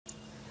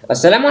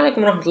Assalamu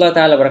alaikum warahmatullahi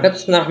ta'ala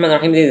barakatuh.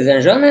 Bismillahirrahmanirrahim. Ladies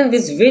and gentlemen, in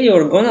this video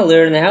we're gonna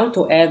learn how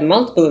to add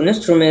multiple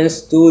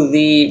instruments to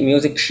the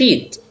music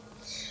sheet.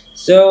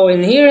 So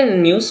in here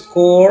in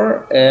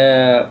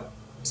MuseScore,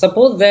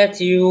 suppose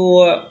that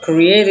you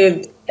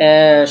created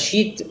a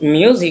sheet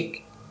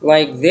music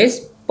like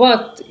this,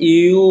 but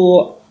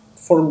you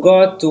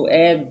forgot to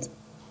add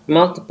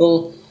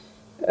multiple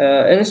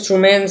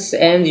instruments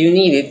and you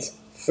need it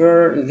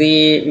for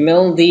the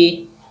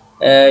melody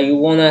you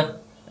wanna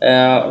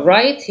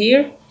write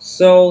here.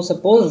 So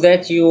suppose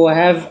that you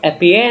have a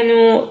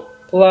piano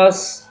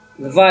plus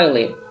the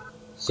violin.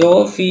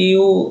 So if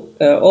you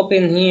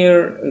open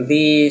here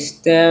the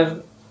staff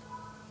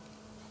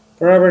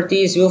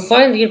properties, you'll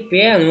find here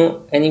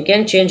piano and you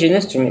can change an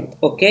instrument.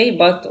 Okay,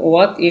 but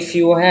what if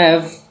you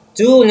have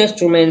two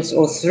instruments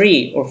or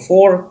three or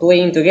four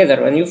playing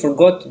together and you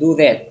forgot to do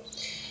that?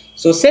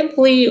 So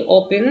simply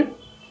open,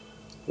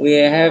 we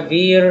have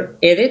here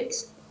edit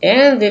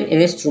and then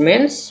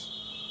instruments,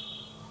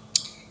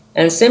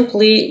 and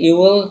simply you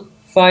will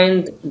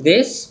find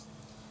this,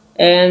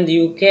 and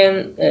you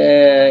can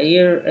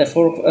here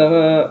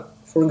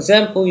for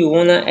example you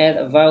wanna add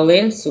a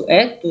violin, so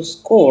add to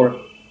score,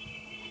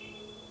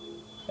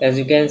 as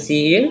you can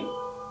see here.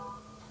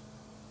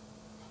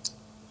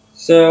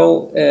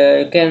 So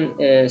you can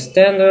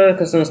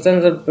custom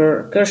standard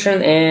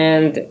percussion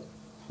and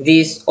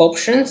these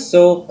options,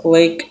 so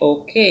click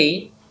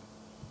OK.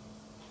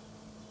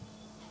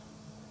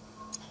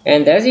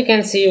 And as you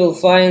can see, you'll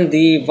find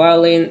the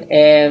violin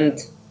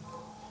and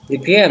the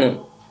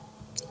piano.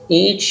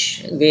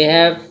 Each they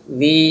have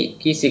the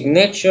key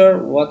signature.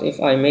 What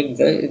if I make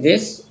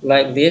this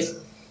like this?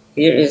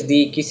 Here is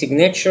the key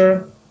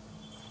signature.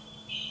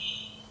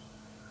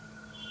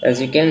 As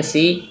you can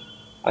see,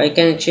 I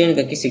can change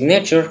the key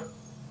signature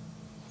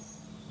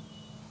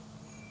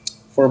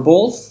for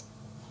both.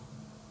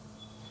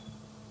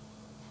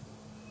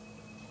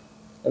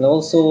 And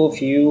also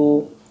if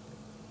you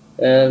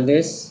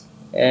this,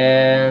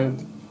 and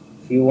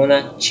if you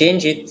wanna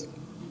change it,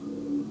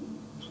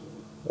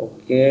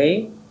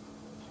 okay,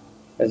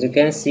 as you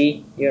can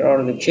see, here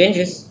are the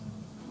changes,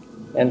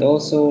 and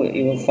also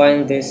you will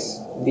find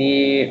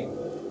the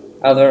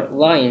other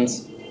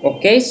lines.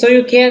 Okay, so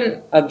you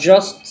can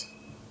adjust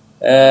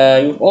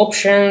your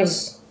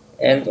options.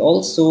 And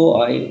also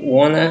I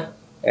wanna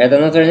add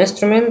another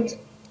instrument,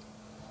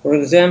 for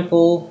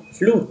example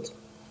flute.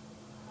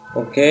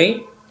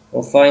 Okay,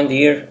 we'll find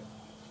here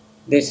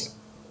this.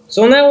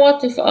 So now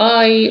what if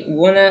I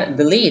wanna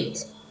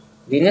delete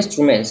the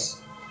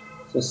instruments?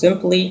 So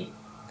simply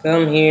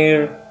come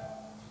here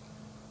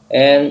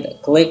and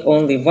click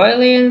on the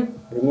violin,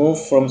 remove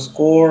from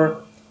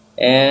score,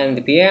 and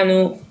the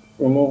piano,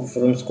 remove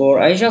from score.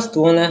 I just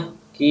wanna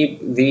keep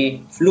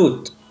the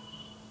flute.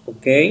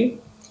 Okay,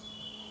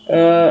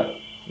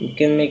 you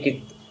can make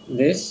it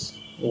this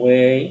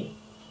way,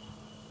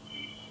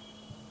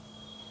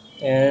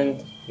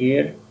 and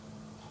here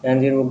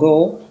we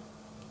go,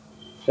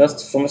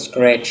 just from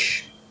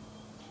scratch.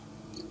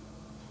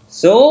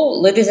 So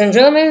ladies and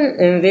gentlemen,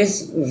 in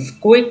this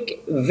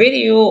quick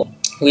video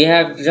we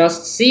have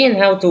just seen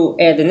how to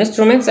add the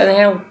instruments and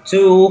how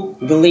to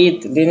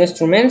delete the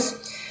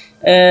instruments.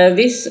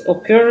 This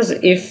occurs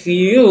if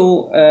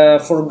you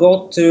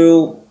forgot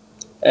to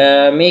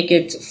make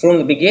it from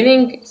the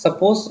beginning.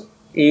 Suppose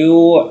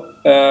you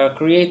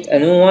create a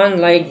new one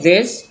like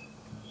this.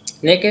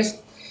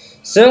 Next,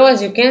 so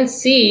as you can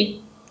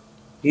see,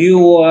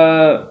 you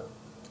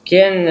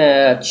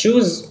can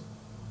choose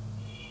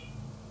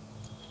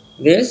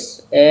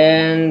this,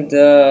 and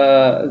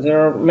there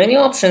are many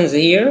options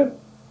here.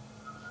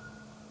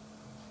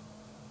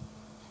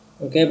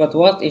 Okay, but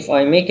what if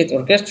I make it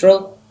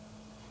orchestral?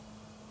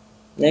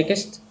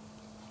 Next,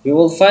 you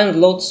will find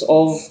lots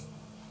of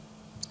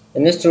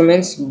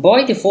instruments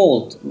by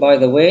default, by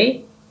the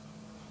way.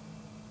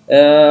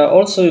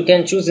 Also you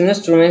can choose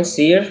instruments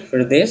here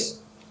for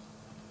this,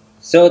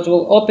 so it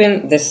will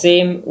open the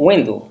same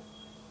window.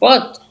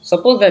 But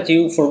suppose that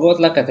you forgot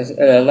like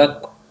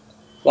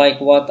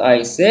what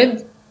I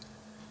said,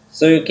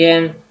 so you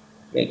can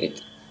make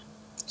it.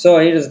 So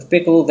here is the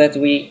pickle that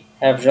we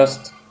have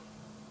just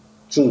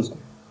chosen.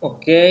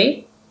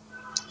 Okay,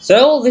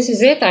 so this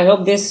is it. I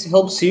hope this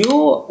helps you.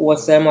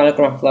 Wassalamu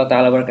alaikum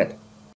warahmatullahi wabarakatuh.